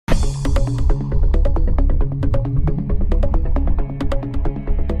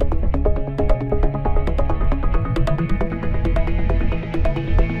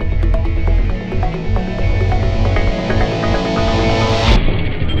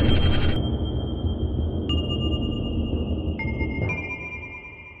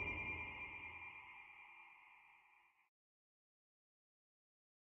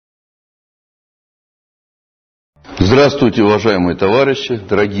Здравствуйте, уважаемые товарищи,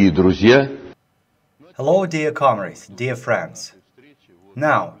 дорогие друзья. Hello, dear comrades, dear friends.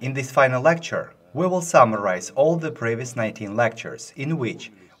 Now, in this final lecture, we will summarize all the previous 19 lectures in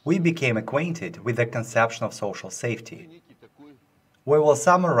which we became acquainted with the conception of social safety. We will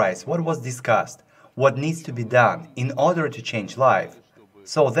summarize what was discussed, what needs to be done in order to change life,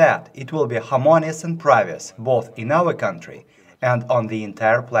 so that it will be harmonious and private both in our country and on the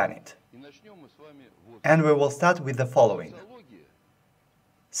entire planet. And we will start with the following.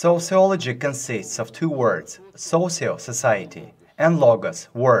 Sociology consists of two words, socio, society, and logos,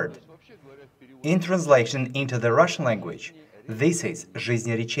 word. In translation into the Russian language, this is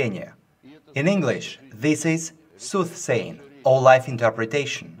жизнеречение. In English, this is soothsaying, or life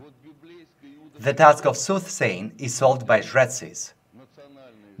interpretation. The task of soothsaying is solved by жрецы.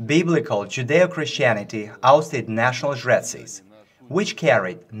 Biblical Judeo-Christianity ousted national жрецы, which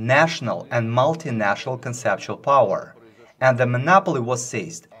carried national and multinational conceptual power, and the monopoly was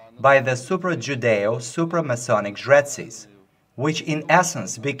seized by the supra-Judeo, supra-Masonic жрецы, which in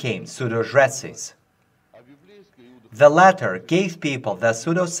essence became pseudo-жрецы. The latter gave people the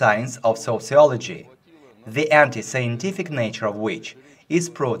pseudoscience of sociology, the anti-scientific nature of which is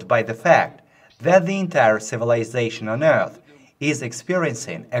proved by the fact that the entire civilization on Earth is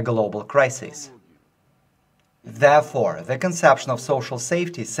experiencing a global crisis. Therefore, the conception of social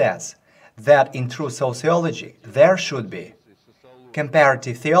safety says that in true sociology there should be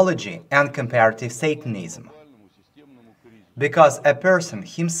comparative theology and comparative Satanism, because a person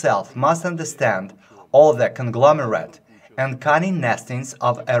himself must understand all the conglomerate and cunning nestings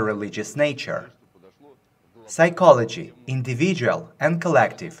of a religious nature. Psychology, individual and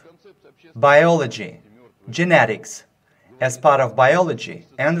collective, biology, genetics, as part of biology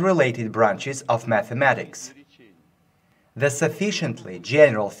and related branches of mathematics, the sufficiently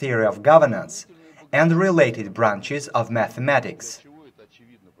general theory of governance and related branches of mathematics.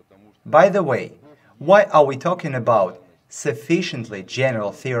 By the way, why are we talking about sufficiently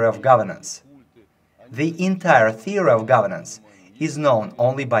general theory of governance? The entire theory of governance is known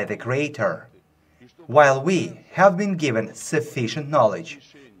only by the Creator, while we have been given sufficient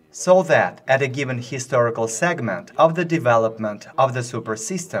knowledge so that at a given historical segment of the development of the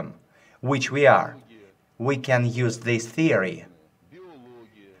supersystem, which we are, we can use this theory.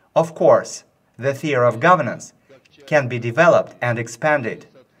 Of course, the theory of governance can be developed and expanded,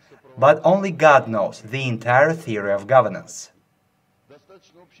 but only God knows the entire theory of governance.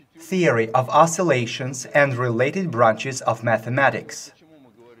 Theory of oscillations and related branches of mathematics.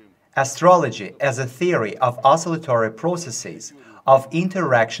 Astrology as a theory of oscillatory processes of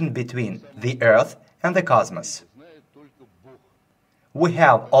interaction between the Earth and the cosmos. We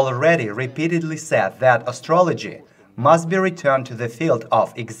have already repeatedly said that astrology must be returned to the field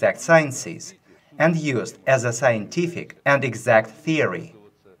of exact sciences and used as a scientific and exact theory.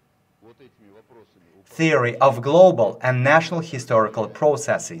 Theory of global and national historical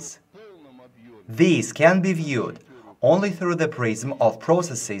processes. These can be viewed only through the prism of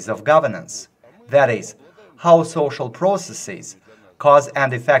processes of governance, that is, how social processes, cause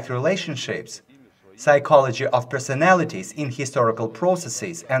and effect relationships, psychology of personalities in historical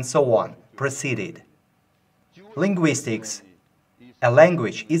processes, and so on, proceeded. Linguistics. A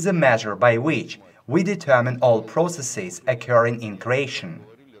language is a measure by which we determine all processes occurring in creation.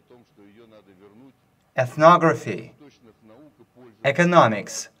 Ethnography.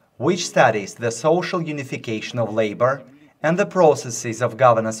 Economics, which studies the social unification of labor and the processes of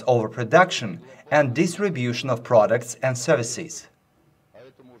governance over production and distribution of products and services.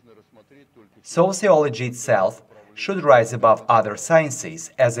 Sociology itself should rise above other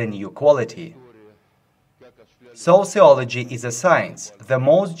sciences as a new quality. Sociology is a science, the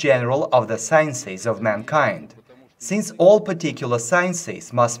most general of the sciences of mankind, since all particular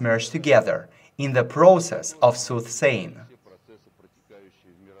sciences must merge together in the process of soothsaying.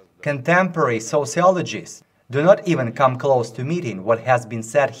 Contemporary sociologists do not even come close to meeting what has been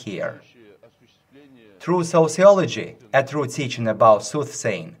said here. True sociology, a true teaching about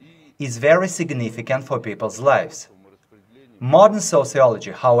soothsaying, is very significant for people's lives. Modern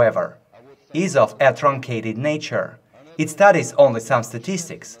sociology, however, is of a truncated nature. It studies only some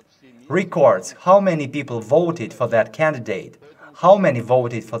statistics, records how many people voted for that candidate, how many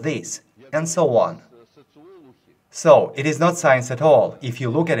voted for this, and so on. So, it is not science at all, if you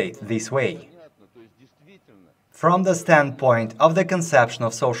look at it this way. From the standpoint of the conception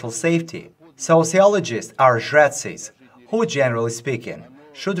of social safety, sociologists are жрецы, who, generally speaking,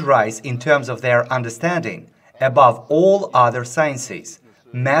 should rise in terms of their understanding above all other sciences,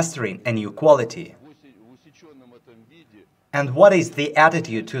 mastering a new quality. And what is the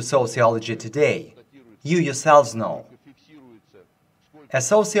attitude to sociology today? You yourselves know. A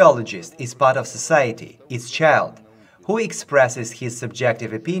sociologist is part of society, its child, who expresses his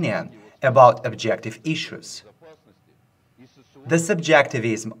subjective opinion about objective issues. The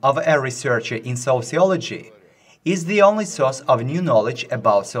subjectivism of a researcher in sociology is the only source of new knowledge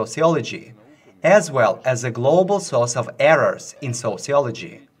about sociology, as well as a global source of errors in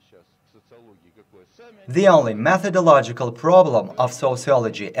sociology. The only methodological problem of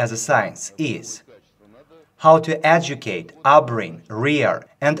sociology as a science is how to educate, upbring, rear,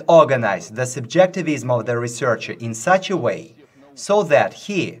 and organize the subjectivism of the researcher in such a way so that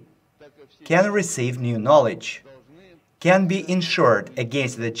he can receive new knowledge, can be insured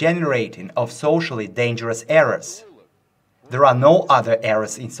against the generating of socially dangerous errors. There are no other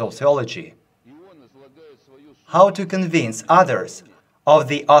errors in sociology. How to convince others of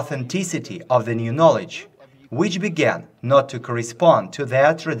the authenticity of the new knowledge, which began not to correspond to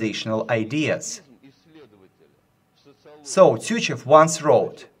their traditional ideas. So Tjuchev once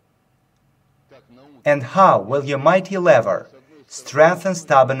wrote, "And how will your mighty lever strengthen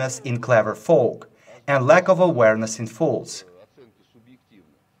stubbornness in clever folk and lack of awareness in fools?"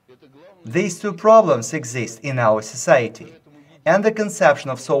 These two problems exist in our society, and the conception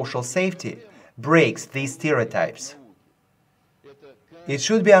of social safety breaks these stereotypes. It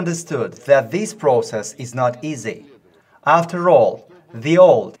should be understood that this process is not easy. After all, the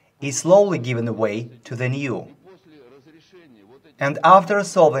old is slowly given way to the new. And after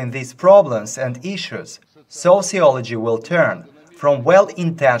solving these problems and issues, sociology will turn from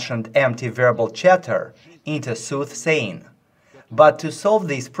well-intentioned empty verbal chatter into soothsaying. But to solve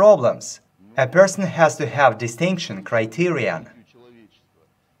these problems, a person has to have distinction criterion.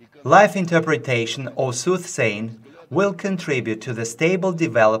 Life interpretation or soothsaying will contribute to the stable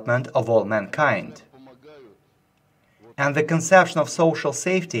development of all mankind. And the conception of social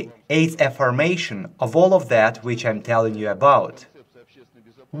safety aids affirmation of all of that which I'm telling you about.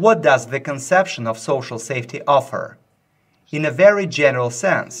 What does the conception of social safety offer? In a very general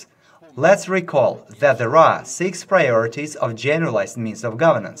sense, let's recall that there are 6 priorities of generalized means of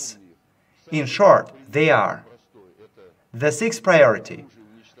governance. In short, they are: the 6th priority,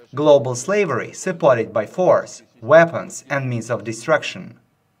 global slavery supported by force, weapons, and means of destruction.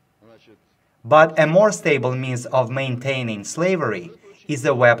 But a more stable means of maintaining slavery is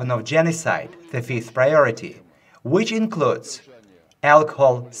the weapon of genocide, the 5th priority, which includes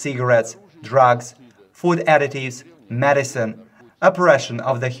alcohol, cigarettes, drugs, food additives, medicine, oppression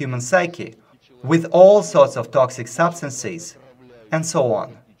of the human psyche, with all sorts of toxic substances, and so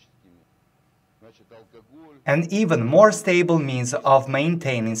on. An even more stable means of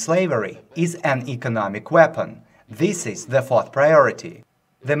maintaining slavery is an economic weapon. This is the 4th priority.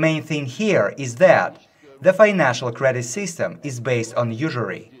 The main thing here is that the financial credit system is based on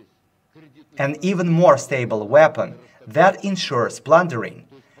usury. An even more stable weapon that ensures plundering,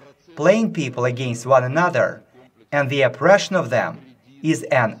 playing people against one another, and the oppression of them is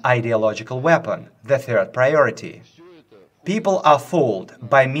an ideological weapon, the 3rd priority. People are fooled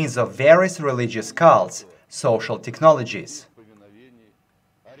by means of various religious cults, social technologies.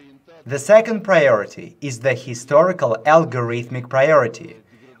 The 2nd priority is the historical algorithmic priority,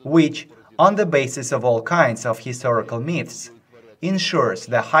 which, on the basis of all kinds of historical myths, ensures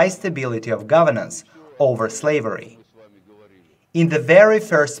the high stability of governance over slavery. In the very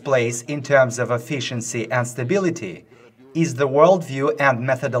first place in terms of efficiency and stability is the worldview and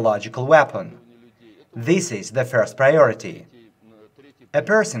methodological weapon. This is the 1st priority. A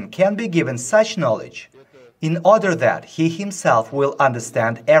person can be given such knowledge in order that he himself will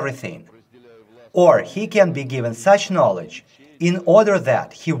understand everything, or he can be given such knowledge in order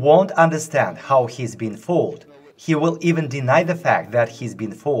that he won't understand how he's been fooled. He will even deny the fact that he's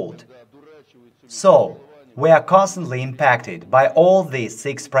been fooled. So, we are constantly impacted by all these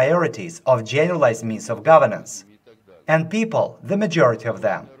 6 priorities of generalized means of governance. And people, the majority of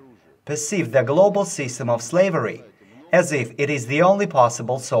them, perceive the global system of slavery as if it is the only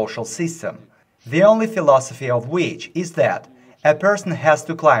possible social system, the only philosophy of which is that a person has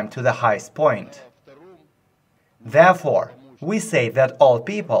to climb to the highest point. Therefore, we say that all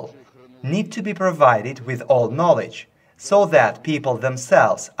people need to be provided with all knowledge, so that people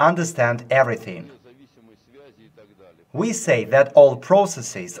themselves understand everything. We say that all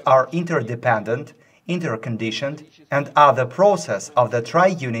processes are interdependent, interconditioned, and are the process of the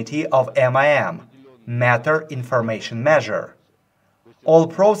triunity of MIM, matter, information, measure. All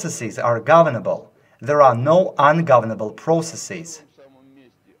processes are governable. There are no ungovernable processes.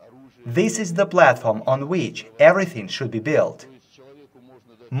 This is the platform on which everything should be built.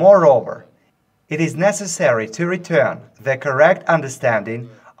 Moreover, it is necessary to return the correct understanding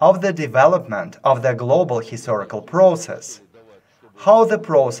of the development of the global historical process, how the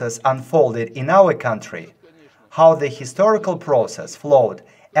process unfolded in our country, how the historical process flowed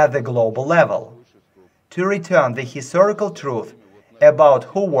at the global level, to return the historical truth about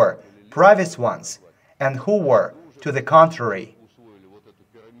who were private ones and who were to the contrary.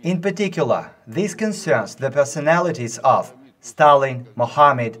 In particular, this concerns the personalities of Stalin,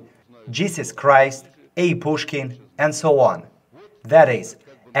 Mohammed, Jesus Christ, A. Pushkin, and so on. That is,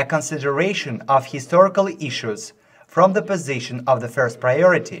 a consideration of historical issues from the position of the first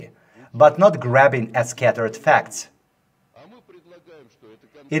priority, but not grabbing at scattered facts.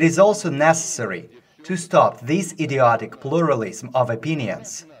 It is also necessary to stop this idiotic pluralism of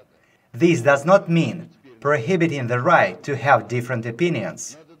opinions. This does not mean prohibiting the right to have different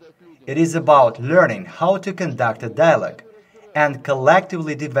opinions. It is about learning how to conduct a dialogue and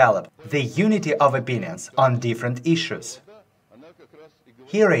collectively develop the unity of opinions on different issues.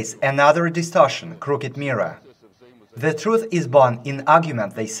 Here is another distortion, crooked mirror. The truth is born in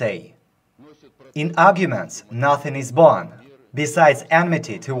argument, they say. In arguments, nothing is born, besides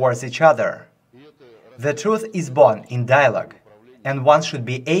enmity towards each other. The truth is born in dialogue, and one should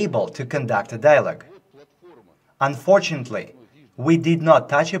be able to conduct a dialogue. Unfortunately, we did not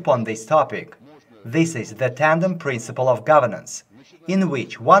touch upon this topic. This is the tandem principle of governance, in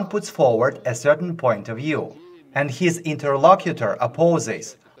which one puts forward a certain point of view, and his interlocutor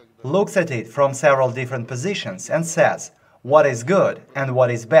opposes, looks at it from several different positions and says what is good and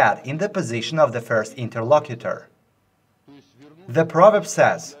what is bad in the position of the first interlocutor. The proverb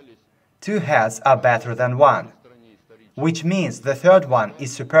says, "Two heads are better than one," which means the third one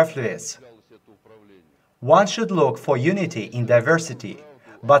is superfluous. One should look for unity in diversity,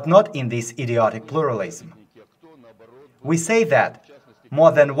 but not in this idiotic pluralism. We say that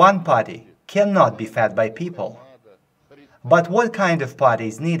more than one party cannot be fed by people. But what kind of party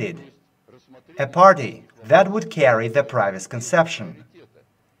is needed? A party that would carry the private conception.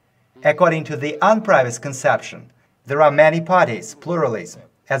 According to the unprivate conception, there are many parties, pluralism,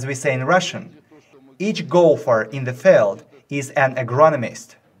 as we say in Russian. Each golfer in the field is an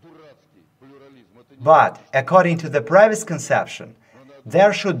agronomist. But according to the private conception,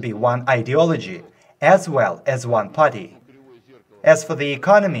 there should be one ideology as well as one party. As for the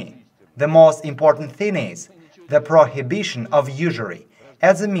economy, the most important thing is the prohibition of usury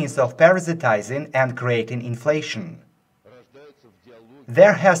as a means of parasitizing and creating inflation.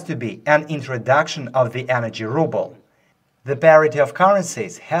 There has to be an introduction of the energy ruble. The parity of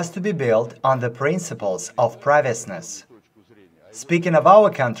currencies has to be built on the principles of privacy. Speaking of our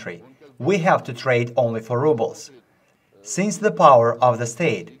country, we have to trade only for rubles, since the power of the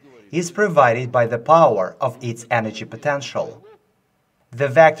state is provided by the power of its energy potential. The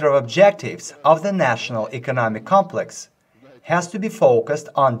vector of objectives of the national economic complex has to be focused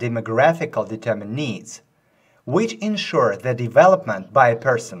on demographical determined needs, which ensure the development by a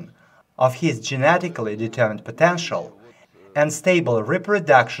person of his genetically determined potential and stable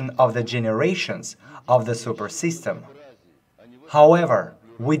reproduction of the generations of the supersystem. However,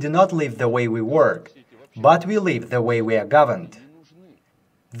 we do not live the way we work, but we live the way we are governed.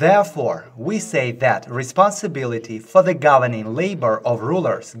 Therefore, we say that responsibility for the governing labor of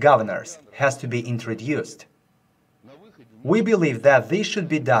rulers, governors, has to be introduced. We believe that this should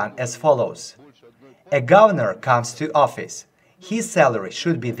be done as follows. A governor comes to office. His salary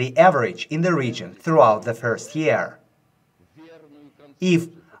should be the average in the region throughout the first year. If,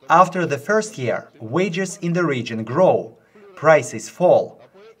 after the first year, wages in the region grow, prices fall,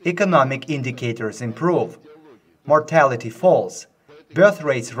 economic indicators improve, mortality falls, birth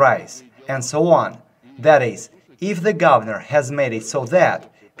rates rise, and so on. That is, if the governor has made it so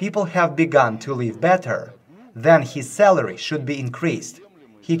that people have begun to live better, then his salary should be increased.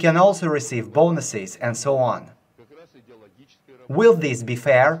 He can also receive bonuses and so on. Will this be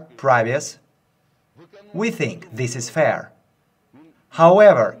fair, private? We think this is fair.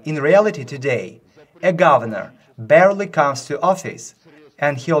 However, in reality today, a governor barely comes to office,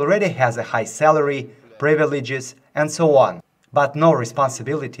 and he already has a high salary, privileges, and so on, but no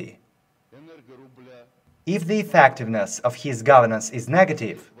responsibility. If the effectiveness of his governance is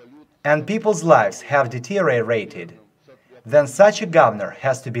negative, and people's lives have deteriorated, then such a governor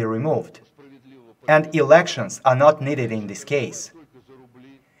has to be removed, and elections are not needed in this case.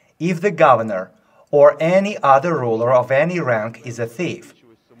 If the governor or any other ruler of any rank is a thief,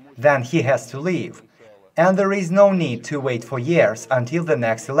 then he has to leave, and there is no need to wait for years until the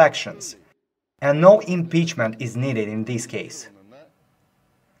next elections, and no impeachment is needed in this case.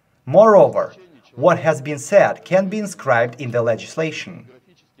 Moreover, what has been said can be inscribed in the legislation.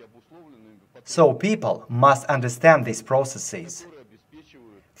 So people must understand these processes.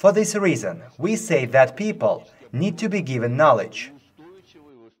 For this reason, we say that people need to be given knowledge.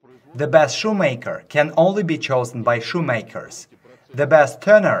 The best shoemaker can only be chosen by shoemakers. The best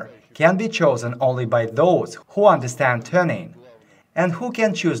turner can be chosen only by those who understand turning. And who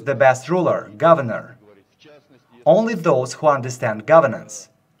can choose the best ruler, governor? Only those who understand governance.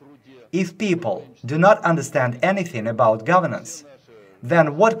 If people do not understand anything about governance,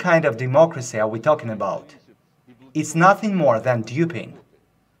 then what kind of democracy are we talking about? It's nothing more than duping.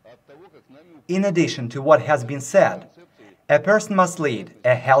 In addition to what has been said, a person must lead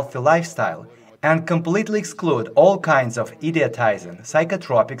a healthy lifestyle and completely exclude all kinds of idiotizing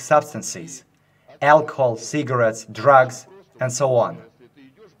psychotropic substances, alcohol, cigarettes, drugs, and so on.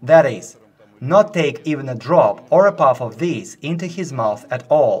 That is, not take even a drop or a puff of these into his mouth at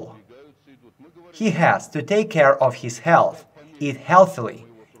all. He has to take care of his health, eat healthily,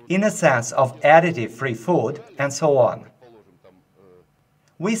 in a sense of additive-free food, and so on.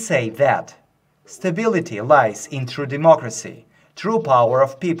 We say that stability lies in true democracy, true power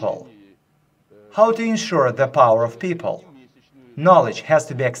of people. How to ensure the power of people? Knowledge has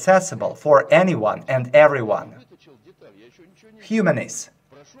to be accessible for anyone and everyone. Humanists,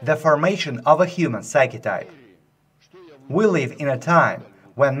 the formation of a human psyche type. We live in a time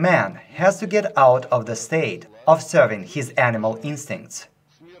when man has to get out of the state of serving his animal instincts.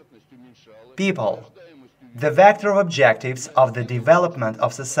 People, the vector of objectives of the development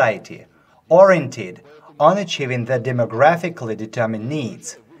of society, oriented on achieving the demographically determined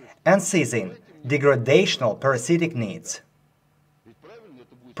needs and ceasing degradational parasitic needs.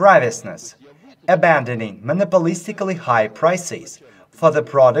 Privacy, abandoning monopolistically high prices for the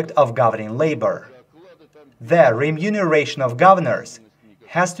product of governing labor. The remuneration of governors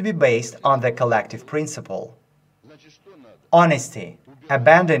has to be based on the collective principle. Honesty,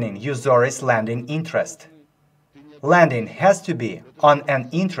 abandoning usurious lending interest. Lending has to be on an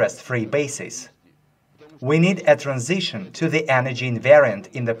interest-free basis. We need a transition to the energy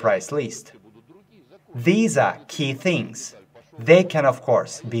invariant in the price list. These are key things. They can, of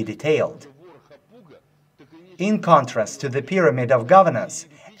course, be detailed. In contrast to the pyramid of governance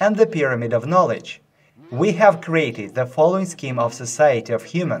and the pyramid of knowledge, we have created the following scheme of society of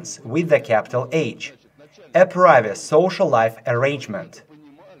humans with the capital H, a private social life arrangement.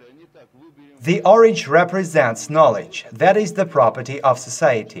 The orange represents knowledge, that is the property of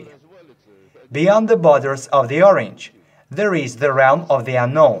society. Beyond the borders of the orange, there is the realm of the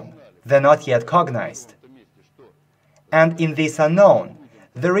unknown, the not yet cognized. And in this unknown,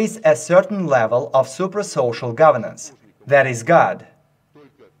 there is a certain level of suprasocial governance, that is God.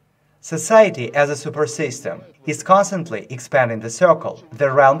 Society as a supersystem is constantly expanding the circle, the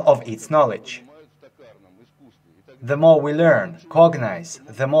realm of its knowledge. The more we learn, cognize,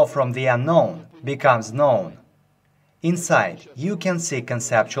 the more from the unknown becomes known. Inside, you can see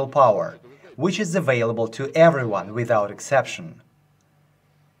conceptual power, which is available to everyone without exception.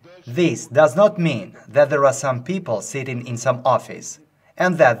 This does not mean that there are some people sitting in some office,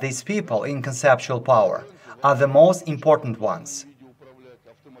 and that these people in conceptual power are the most important ones.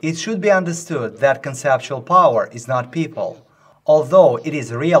 It should be understood that conceptual power is not people, although it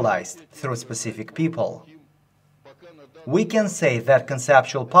is realized through specific people. We can say that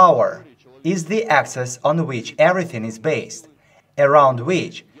conceptual power is the axis on which everything is based, around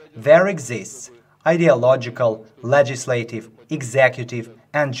which there exists ideological, legislative, executive,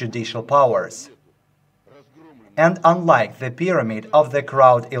 and judicial powers. And unlike the pyramid of the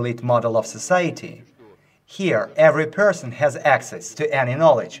crowd elite model of society, here every person has access to any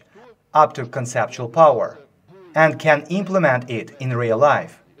knowledge, up to conceptual power, and can implement it in real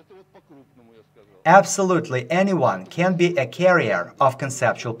life. Absolutely anyone can be a carrier of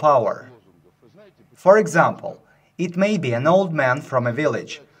conceptual power. For example, it may be an old man from a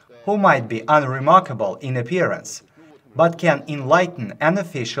village who might be unremarkable in appearance, but can enlighten an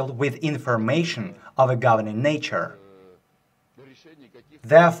official with information of a governing nature.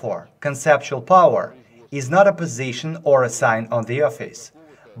 Therefore, conceptual power is not a position or a sign on the office,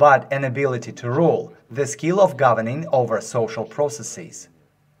 but an ability to rule, the skill of governing over social processes.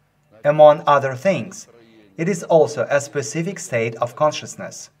 Among other things, it is also a specific state of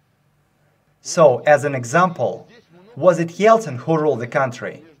consciousness. So, as an example, was it Yeltsin who ruled the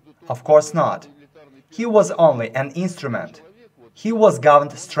country? Of course not. He was only an instrument. He was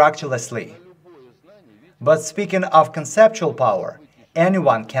governed structurelessly. But speaking of conceptual power,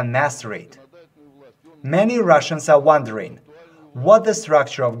 anyone can master it. Many Russians are wondering what the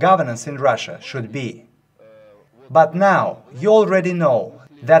structure of governance in Russia should be. But now you already know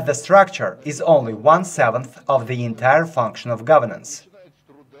that the structure is only 1/7 of the entire function of governance.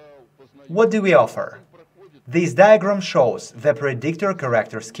 What do we offer? This diagram shows the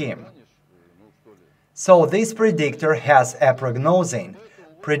predictor-corrector scheme. So this predictor has a prognosing,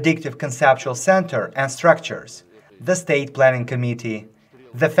 predictive conceptual center and structures, the State Planning Committee,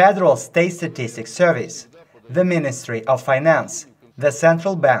 the Federal State Statistics Service, the Ministry of Finance, the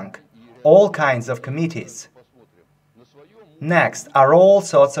Central Bank, all kinds of committees. Next are all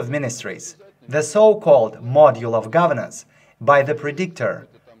sorts of ministries, the so-called module of governance by the predictor,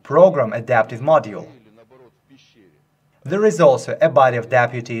 program adaptive module. There is also a body of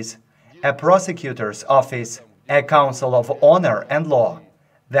deputies, a prosecutor's office, a council of honor and law,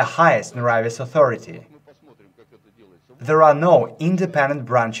 the highest Nuravis authority. There are no independent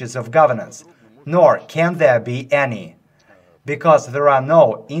branches of governance, nor can there be any, because there are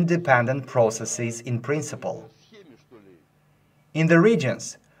no independent processes in principle. In the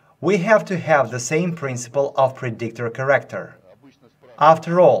regions, we have to have the same principle of predictor-corrector.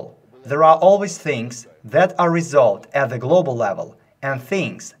 After all, there are always things that are resolved at the global level and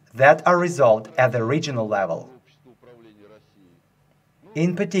things that are resolved at the regional level.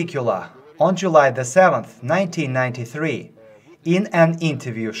 In particular, on July the 7th, 1993, in an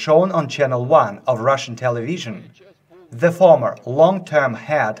interview shown on Channel 1 of Russian television, the former long-term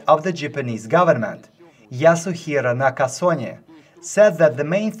head of the Japanese government, Yasuhiro Nakasone, said that the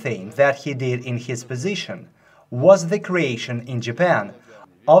main thing that he did in his position was the creation in Japan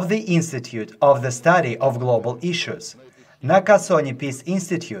of the Institute of the Study of Global Issues, Nakasone Peace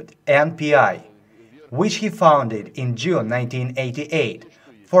Institute, NPI, which he founded in June 1988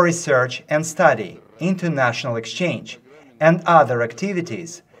 for research and study, international exchange, and other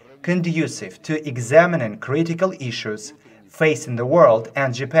activities conducive to examining critical issues facing the world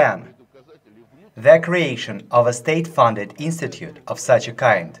and Japan. The creation of a state-funded institute of such a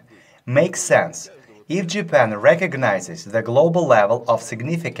kind makes sense if Japan recognizes the global level of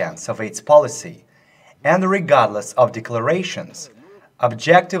significance of its policy and, regardless of declarations,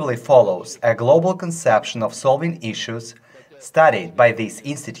 objectively follows a global conception of solving issues studied by this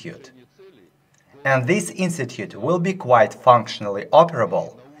institute. And this institute will be quite functionally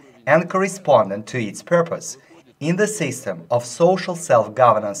operable and correspondent to its purpose in the system of social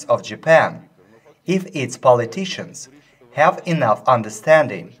self-governance of Japan, if its politicians have enough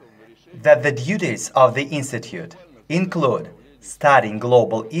understanding that the duties of the institute include studying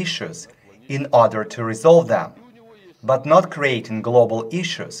global issues in order to resolve them, but not creating global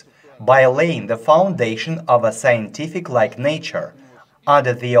issues by laying the foundation of a scientific-like nature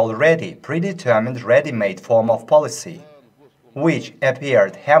under the already predetermined ready-made form of policy, which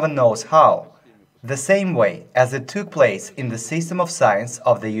appeared heaven knows how, the same way as it took place in the system of science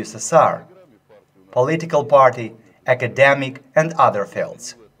of the USSR, political party, academic and other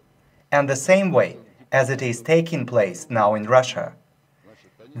fields, and the same way as it is taking place now in Russia.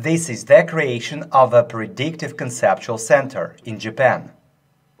 This is the creation of a predictive conceptual center in Japan.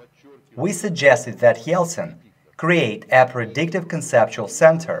 We suggested that Yeltsin create a predictive conceptual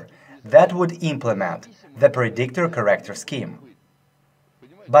center that would implement the predictor-corrector scheme.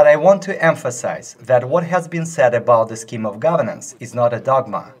 But I want to emphasize that what has been said about the scheme of governance is not a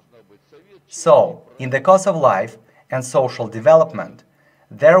dogma. So, in the course of life and social development,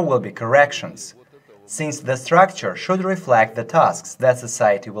 there will be corrections, since the structure should reflect the tasks that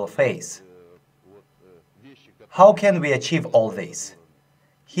society will face. How can we achieve all this?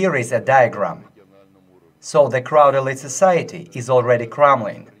 Here is a diagram. So the crowd-elite society is already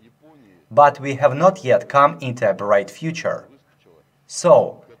crumbling, but we have not yet come into a bright future.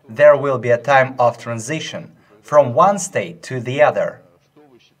 So there will be a time of transition from one state to the other.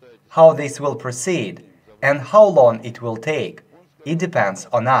 How this will proceed and how long it will take, it depends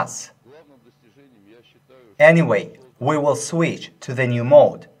on us. Anyway, we will switch to the new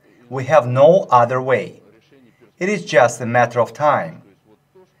mode. We have no other way. It is just a matter of time.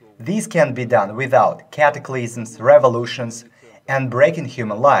 This can be done without cataclysms, revolutions, and breaking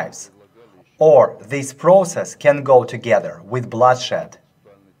human lives. Or this process can go together with bloodshed.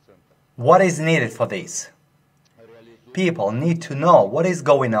 What is needed for this? People need to know what is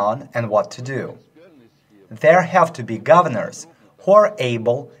going on and what to do. There have to be governors who are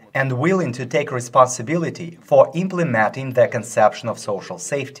able and willing to take responsibility for implementing the conception of social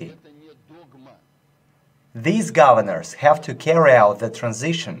safety. These governors have to carry out the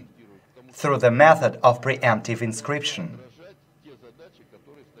transition through the method of preemptive inscription.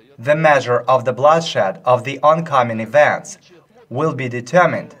 The measure of the bloodshed of the oncoming events will be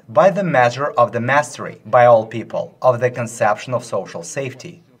determined by the measure of the mastery by all people of the conception of social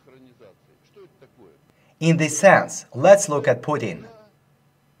safety. In this sense, let's look at Putin.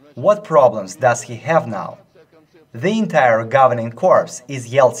 What problems does he have now? The entire governing corps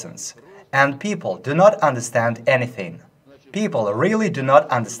is Yeltsin's, And people do not understand anything. People really do not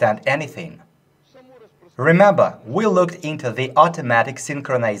understand anything. Remember, we looked into the automatic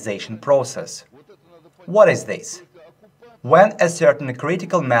synchronization process. What is this? When a certain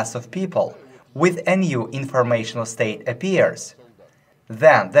critical mass of people with a new informational state appears,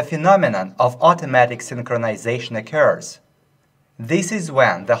 then the phenomenon of automatic synchronization occurs. This is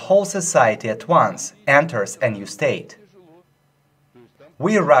when the whole society at once enters a new state.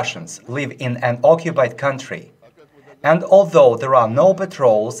 We Russians live in an occupied country, and although there are no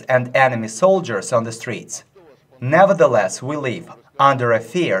patrols and enemy soldiers on the streets, nevertheless we live under a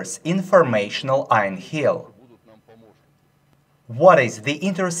fierce informational iron heel. What is the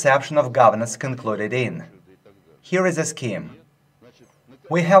interception of governance concluded in? Here is a scheme.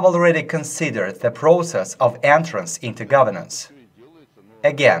 We have already considered the process of entrance into governance.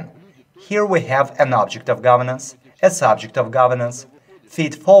 Again, here we have an object of governance, a subject of governance,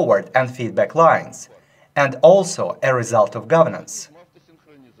 feed-forward and feedback lines, and also a result of governance.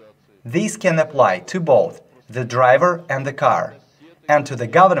 These can apply to both the driver and the car, and to the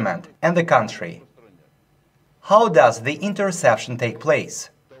government and the country. How does the interception take place?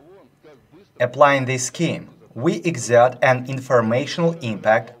 Applying this scheme, we exert an informational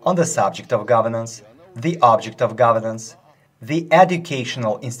impact on the subject of governance, the object of governance, the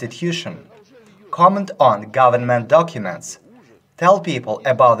educational institution, comment on government documents, tell people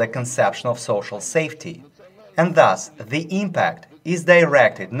about the conception of social safety, and thus the impact is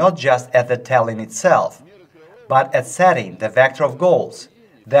directed not just at the telling itself, but at setting the vector of goals,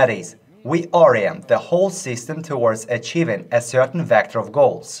 that is, we orient the whole system towards achieving a certain vector of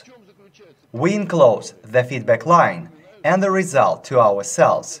goals. We enclose the feedback line and the result to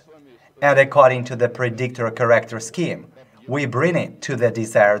ourselves, and according to the predictor-corrector scheme, we bring it to the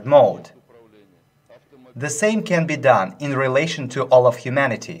desired mode. The same can be done in relation to all of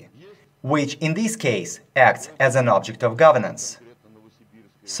humanity, which in this case acts as an object of governance.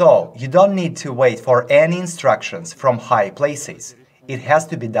 So, you don't need to wait for any instructions from high places. It has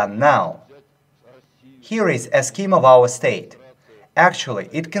to be done now. Here is a scheme of our state. Actually,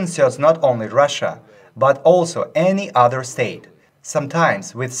 it concerns not only Russia, but also any other state,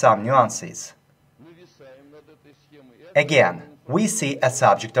 sometimes with some nuances. Again, we see a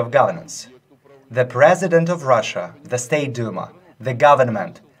subject of governance. The President of Russia, the State Duma, the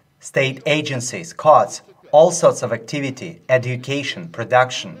government, state agencies, courts, all sorts of activity, education,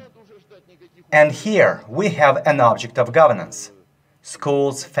 production. And here we have an object of governance.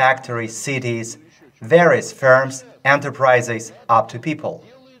 Schools, factories, cities, various firms, enterprises, up to people.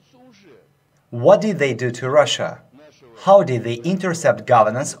 What did they do to Russia? How did they intercept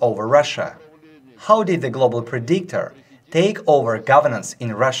governance over Russia? How did the global predictor take over governance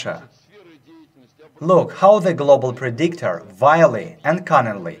in Russia? Look how the global predictor vilely and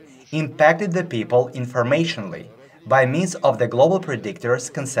cunningly impacted the people informationally by means of the global predictor's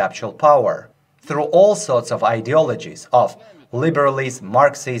conceptual power, through all sorts of ideologies of liberalism,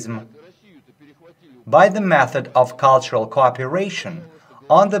 Marxism, by the method of cultural cooperation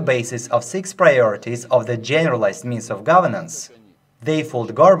on the basis of 6 priorities of the generalized means of governance. They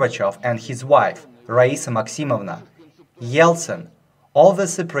fooled Gorbachev and his wife, Raisa Maximovna, Yeltsin, all the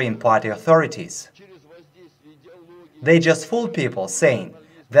Supreme Party authorities. They just fooled people saying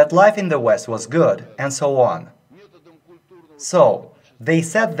that life in the West was good and so on. So, they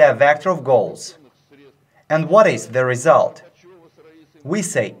set their vector of goals. And what is the result? We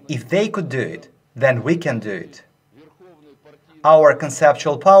say, if they could do it, then we can do it. Our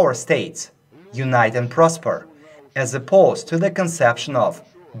conceptual power states, unite and prosper, as opposed to the conception of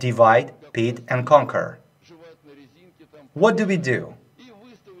divide, pit and conquer. What do?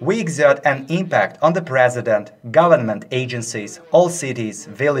 We exert an impact on the president, government agencies, all cities,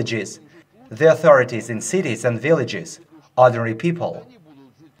 villages, the authorities in cities and villages, ordinary people.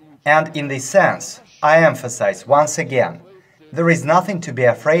 And in this sense, I emphasize once again, there is nothing to be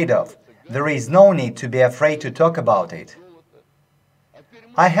afraid of. There is no need to be afraid to talk about it.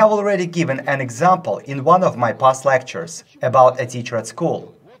 I have already given an example in one of my past lectures about a teacher at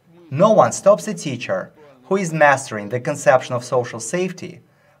school. No one stops a teacher who is mastering the conception of social safety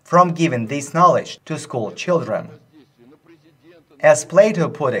from giving this knowledge to school children. As Plato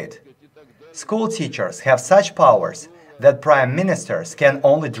put it, school teachers have such powers that prime ministers can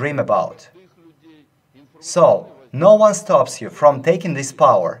only dream about. So, no one stops you from taking this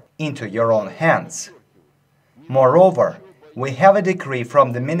power into your own hands. Moreover, we have a decree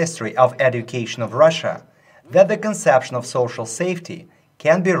from the Ministry of Education of Russia that the conception of social safety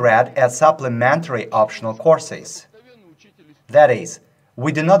can be read as supplementary optional courses. That is,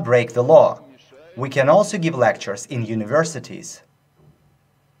 we do not break the law. We can also give lectures in universities.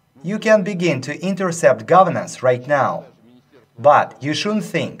 You can begin to intercept governance right now. But you shouldn't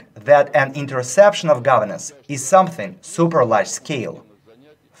think that an interception of governance is something super large scale.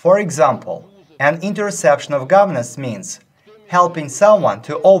 For example, an interception of governance means helping someone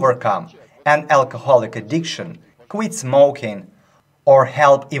to overcome an alcoholic addiction, quit smoking, or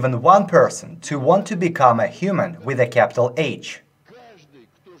help even one person to want to become a human with a capital H.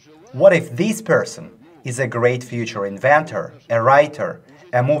 What if this person is a great future inventor, a writer,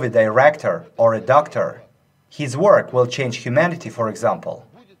 a movie director, or a doctor? His work will change humanity, for example.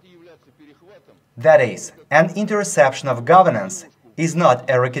 That is, an interception of governance is not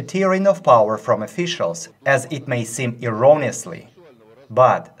a racketeering of power from officials, as it may seem erroneously.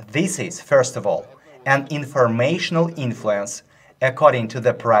 But this is, first of all, an informational influence according to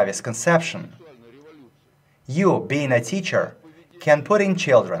the Privacy conception. You, being a teacher, can put in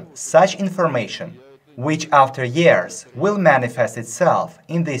children such information which after years will manifest itself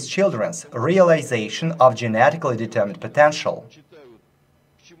in these children's realization of genetically determined potential.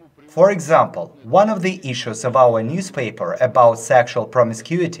 For example, one of the issues of our newspaper about sexual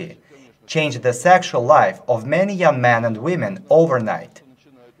promiscuity changed the sexual life of many young men and women overnight.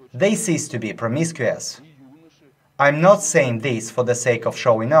 They cease to be promiscuous. I'm not saying this for the sake of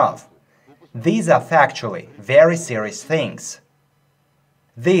showing off. These are factually very serious things.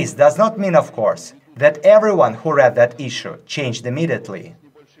 This does not mean, of course, that everyone who read that issue changed immediately,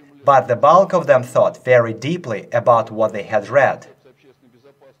 but the bulk of them thought very deeply about what they had read.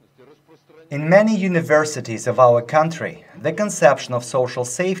 In many universities of our country, the conception of social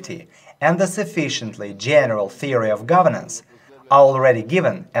safety and the sufficiently general theory of governance are already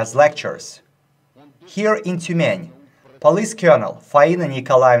given as lectures. Here in Tyumeny, Police Colonel Faina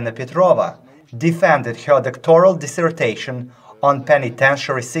Nikolaevna Petrova defended her doctoral dissertation on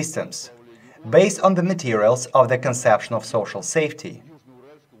penitentiary systems, based on the materials of the conception of social safety.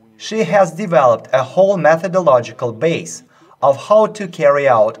 She has developed a whole methodological base of how to carry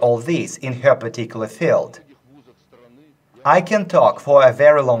out all this in her particular field. I can talk for a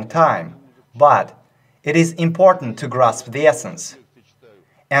very long time, but it is important to grasp the essence.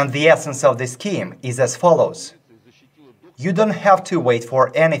 And the essence of the scheme is as follows. You don't have to wait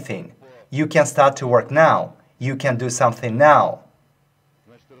for anything. You can start to work now. You can do something now.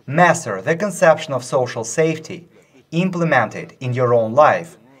 Master the conception of social safety, implement it in your own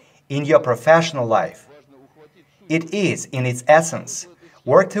life, in your professional life. It is, in its essence,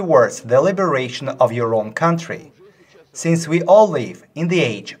 work towards the liberation of your own country, since we all live in the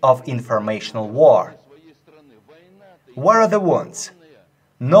age of informational war. Where are the wounds?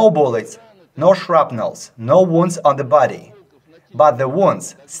 No bullets, no shrapnels, no wounds on the body, but the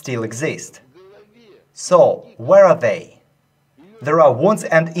wounds still exist. So, where are they? There are wounds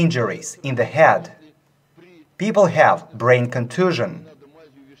and injuries in the head. People have brain contusion.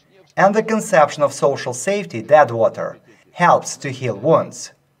 And the conception of social safety, dead water, helps to heal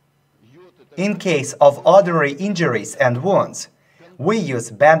wounds. In case of ordinary injuries and wounds, we use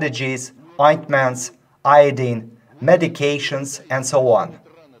bandages, ointments, iodine, medications, and so on.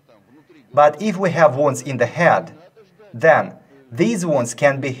 But if we have wounds in the head, then these wounds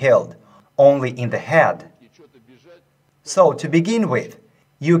can be healed only in the head. So, to begin with,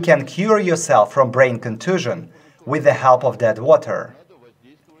 you can cure yourself from brain contusion with the help of dead water.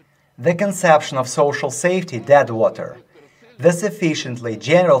 The conception of social safety, dead water, the sufficiently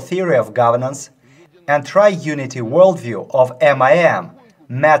general theory of governance, and tri-unity worldview of MIM,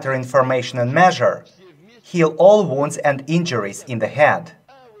 matter, information, and measure, heal all wounds and injuries in the head.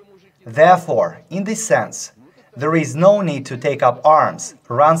 Therefore, in this sense, there is no need to take up arms,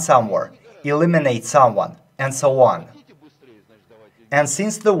 run somewhere, eliminate someone, and so on. And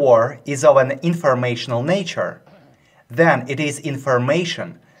since the war is of an informational nature, then it is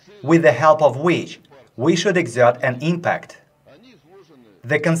information with the help of which we should exert an impact.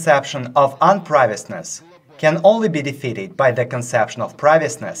 The conception of unprivateness can only be defeated by the conception of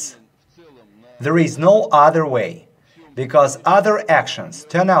privateness. There is no other way, because other actions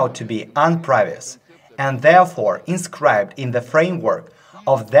turn out to be unprivate and therefore inscribed in the framework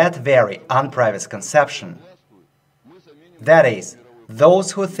of that very unprivate conception. That is,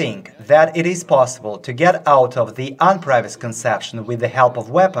 those who think that it is possible to get out of the unprivate conception with the help of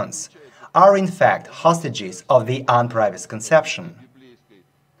weapons are in fact hostages of the unprivate conception.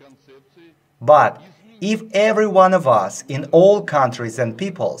 But if every one of us in all countries and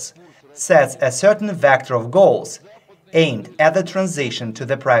peoples sets a certain vector of goals aimed at the transition to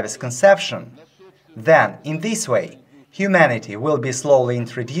the private conception, then in this way humanity will be slowly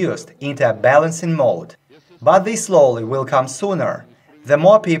introduced into a balancing mode. But this slowly will come sooner, the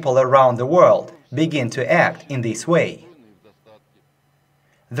more people around the world begin to act in this way.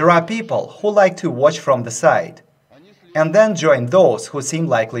 There are people who like to watch from the side, and then join those who seem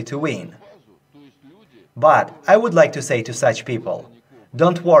likely to win. But I would like to say to such people,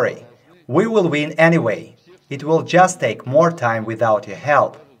 don't worry, we will win anyway. It will just take more time without your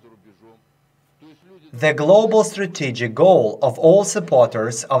help. The global strategic goal of all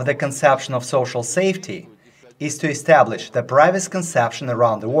supporters of the conception of social safety is to establish the private conception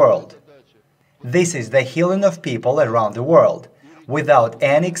around the world. This is the healing of people around the world, without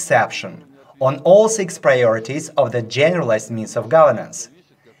any exception, on all 6 priorities of the generalized means of governance,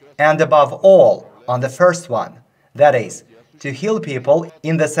 and above all, on the first one, that is, to heal people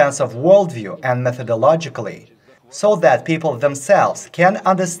in the sense of worldview and methodologically, so that people themselves can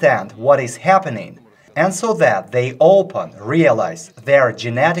understand what is happening, and so that they realize their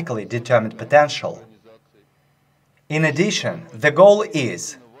genetically determined potential. In addition, the goal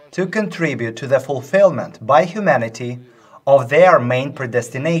is to contribute to the fulfillment by humanity of their main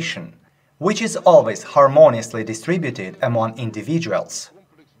predestination, which is always harmoniously distributed among individuals.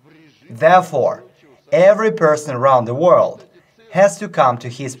 Therefore, every person around the world has to come to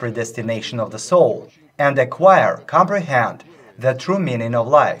his predestination of the soul and comprehend the true meaning of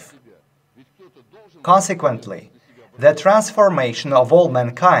life. Consequently, the transformation of all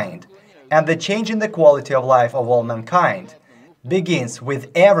mankind and the change in the quality of life of all mankind begins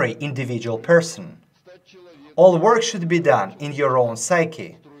with every individual person. All work should be done in your own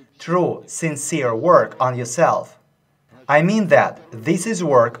psyche, true, sincere work on yourself. I mean that this is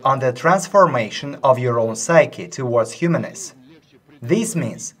work on the transformation of your own psyche towards humanness. This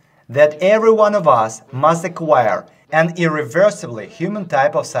means that every one of us must acquire an irreversibly human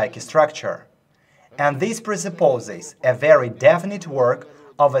type of psyche structure. And this presupposes a very definite work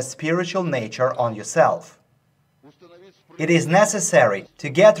of a spiritual nature on yourself. It is necessary to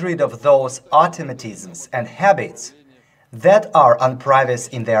get rid of those automatisms and habits that are unprivate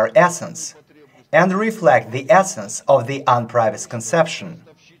in their essence and reflect the essence of the unprivate conception.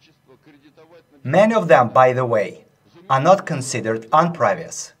 Many of them, by the way, are not considered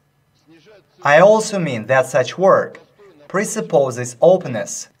unprivate. I also mean that such work presupposes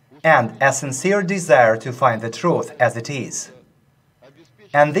openness and a sincere desire to find the truth as it is.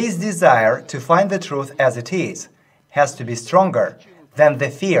 And this desire to find the truth as it is has to be stronger than the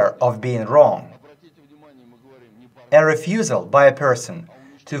fear of being wrong. A refusal by a person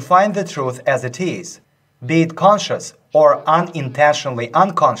to find the truth as it is, be it conscious or unintentionally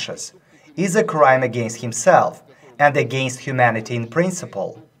unconscious, is a crime against himself and against humanity in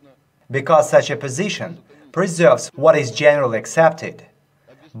principle, because such a position preserves what is generally accepted.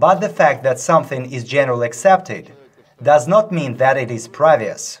 But the fact that something is generally accepted does not mean that it is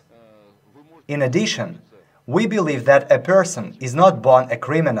private. In addition, we believe that a person is not born a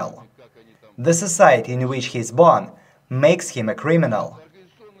criminal. The society in which he is born makes him a criminal.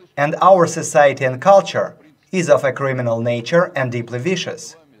 And our society and culture is of a criminal nature and deeply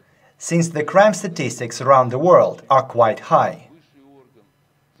vicious, since the crime statistics around the world are quite high.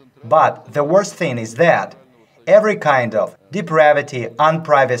 But the worst thing is that every kind of depravity,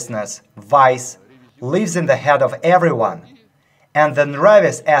 unprivateness, vice lives in the head of everyone, and the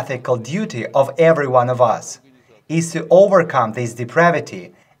nervous ethical duty of every one of us is to overcome this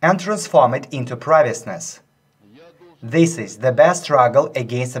depravity and transform it into privateness. This is the best struggle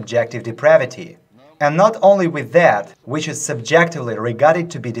against subjective depravity, and not only with that which is subjectively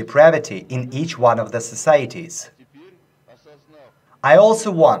regarded to be depravity in each one of the societies. I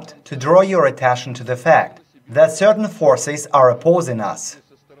also want to draw your attention to the fact that certain forces are opposing us.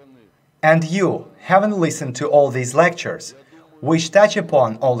 And you, having listened to all these lectures, which touch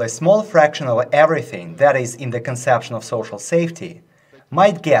upon only a small fraction of everything that is in the conception of social safety,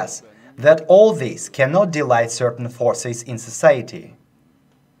 might guess that all this cannot delight certain forces in society.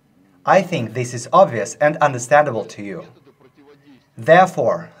 I think this is obvious and understandable to you.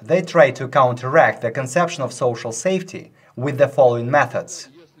 Therefore, they try to counteract the conception of social safety with the following methods.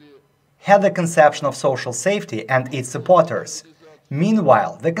 Had the conception of social safety and its supporters.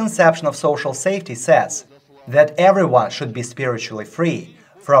 Meanwhile, the conception of social safety says that everyone should be spiritually free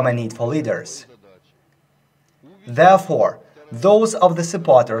from a need for leaders. Therefore, those of the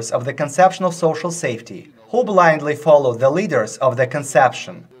supporters of the conception of social safety who blindly follow the leaders of the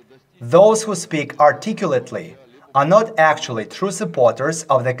conception, those who speak articulately, are not actually true supporters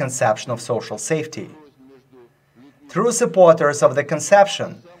of the conception of social safety. True supporters of the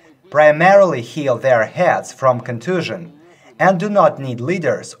conception primarily heal their heads from contusion and do not need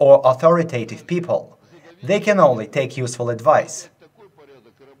leaders or authoritative people. They can only take useful advice.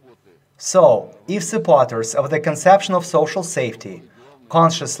 So, if supporters of the conception of social safety,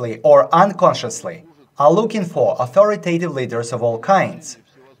 consciously or unconsciously, are looking for authoritative leaders of all kinds,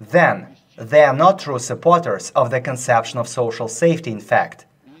 then they are not true supporters of the conception of social safety, in fact,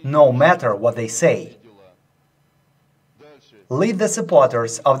 no matter what they say. Lead the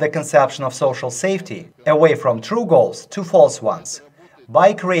supporters of the conception of social safety away from true goals to false ones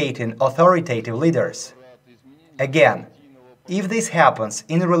by creating authoritative leaders. Again, if this happens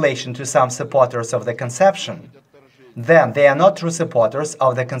in relation to some supporters of the conception, then they are not true supporters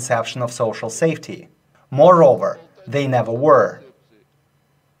of the conception of social safety. Moreover, they never were.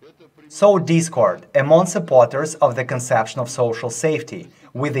 Sow discord among supporters of the conception of social safety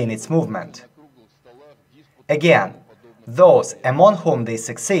within its movement. Again, those among whom this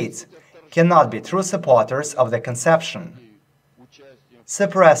succeeds cannot be true supporters of the conception.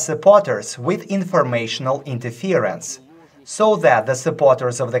 Suppress supporters with informational interference, so that the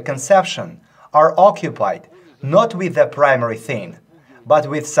supporters of the conception are occupied not with the primary thing, but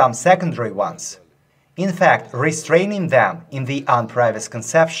with some secondary ones, in fact restraining them in the unprivate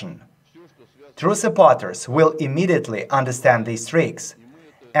conception. True supporters will immediately understand these tricks,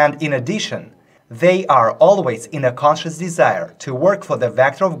 and in addition, they are always in a conscious desire to work for the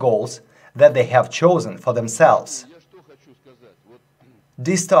vector of goals that they have chosen for themselves.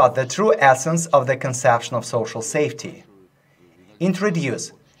 Distort the true essence of the conception of social safety.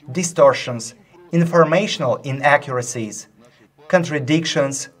 Introduce distortions, informational inaccuracies,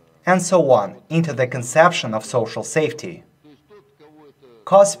 contradictions, and so on into the conception of social safety.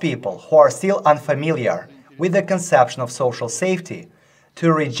 Cause people who are still unfamiliar with the conception of social safety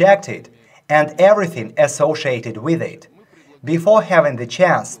to reject it and everything associated with it, before having the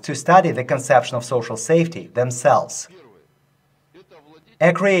chance to study the conception of social safety themselves.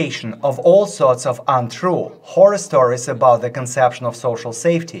 A creation of all sorts of untrue horror stories about the conception of social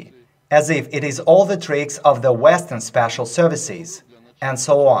safety, as if it is all the tricks of the Western special services, and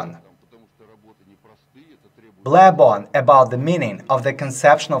so on. Blab on about the meaning of the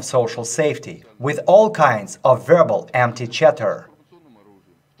conception of social safety with all kinds of verbal empty chatter.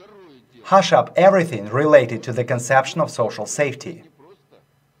 Hush up everything related to the conception of social safety.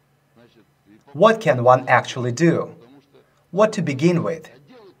 What can one actually do? What to begin with?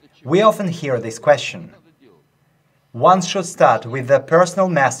 We often hear this question. One should start with the personal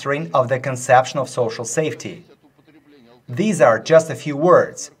mastering of the conception of social safety. These are just a few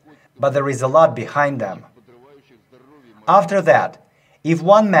words, but there is a lot behind them. After that, if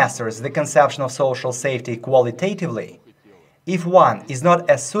one masters the conception of social safety qualitatively, if one is not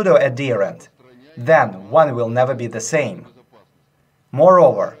a pseudo-adherent, then one will never be the same.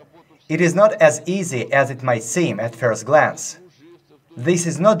 Moreover, it is not as easy as it might seem at first glance. This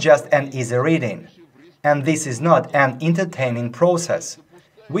is not just an easy reading, and this is not an entertaining process,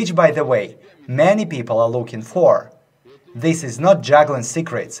 which, by the way, many people are looking for. This is not juggling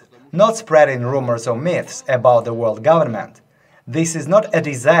secrets, not spreading rumors or myths about the world government. This is not a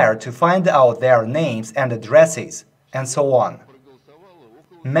desire to find out their names and addresses, and so on.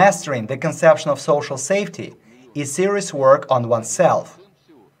 Mastering the conception of social safety is serious work on oneself.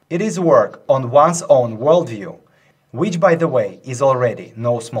 It is work on one's own worldview, which, by the way, is already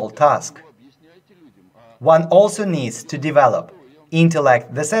no small task. One also needs to develop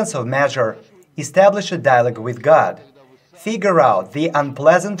intellect, the sense of measure, establish a dialogue with God, figure out the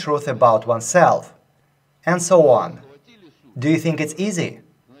unpleasant truth about oneself, and so on. Do you think it's easy?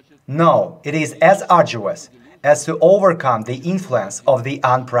 No, it is as arduous as to overcome the influence of the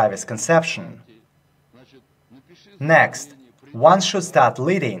unprivate conception. Next, one should start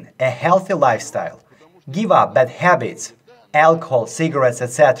leading a healthy lifestyle, give up bad habits, alcohol, cigarettes,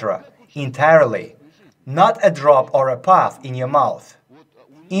 etc., entirely, not a drop or a puff in your mouth.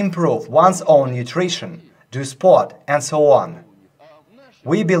 Improve one's own nutrition, do sport, and so on.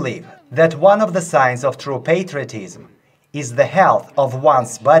 We believe that one of the signs of true patriotism is the health of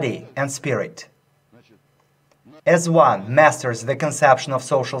one's body and spirit. As one masters the conception of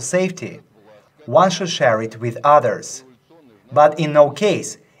social safety, one should share it with others, but in no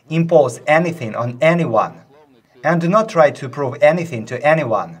case impose anything on anyone, and do not try to prove anything to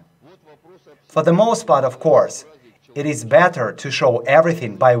anyone. For the most part, of course, it is better to show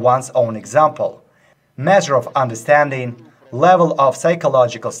everything by one's own example, measure of understanding, level of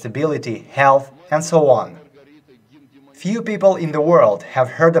psychological stability, health, and so on. Few people in the world have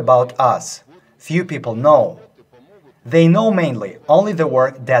heard about us. Few people know. They know mainly only the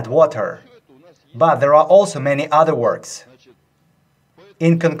work Dead Water. But there are also many other works.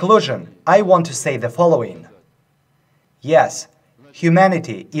 In conclusion, I want to say the following. Yes,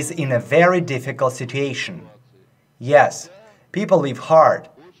 humanity is in a very difficult situation. Yes, people live hard,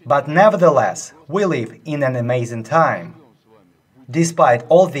 but nevertheless, we live in an amazing time. Despite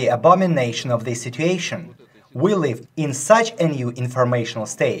all the abomination of this situation, We live in such a new informational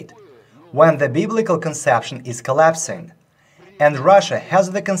state, when the biblical conception is collapsing, and Russia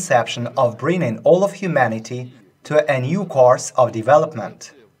has the conception of bringing all of humanity to a new course of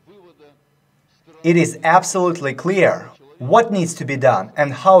development. It is absolutely clear what needs to be done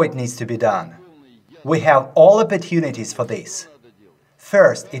and how it needs to be done. We have all opportunities for this.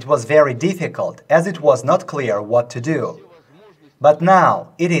 First, it was very difficult, as it was not clear what to do. But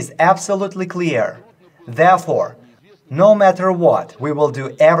now it is absolutely clear. Therefore, no matter what, we will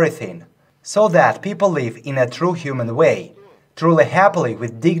do everything so that people live in a true human way, truly happily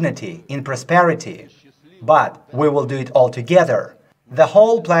with dignity, in prosperity. But we will do it all together, the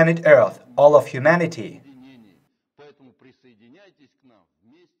whole planet Earth, all of humanity.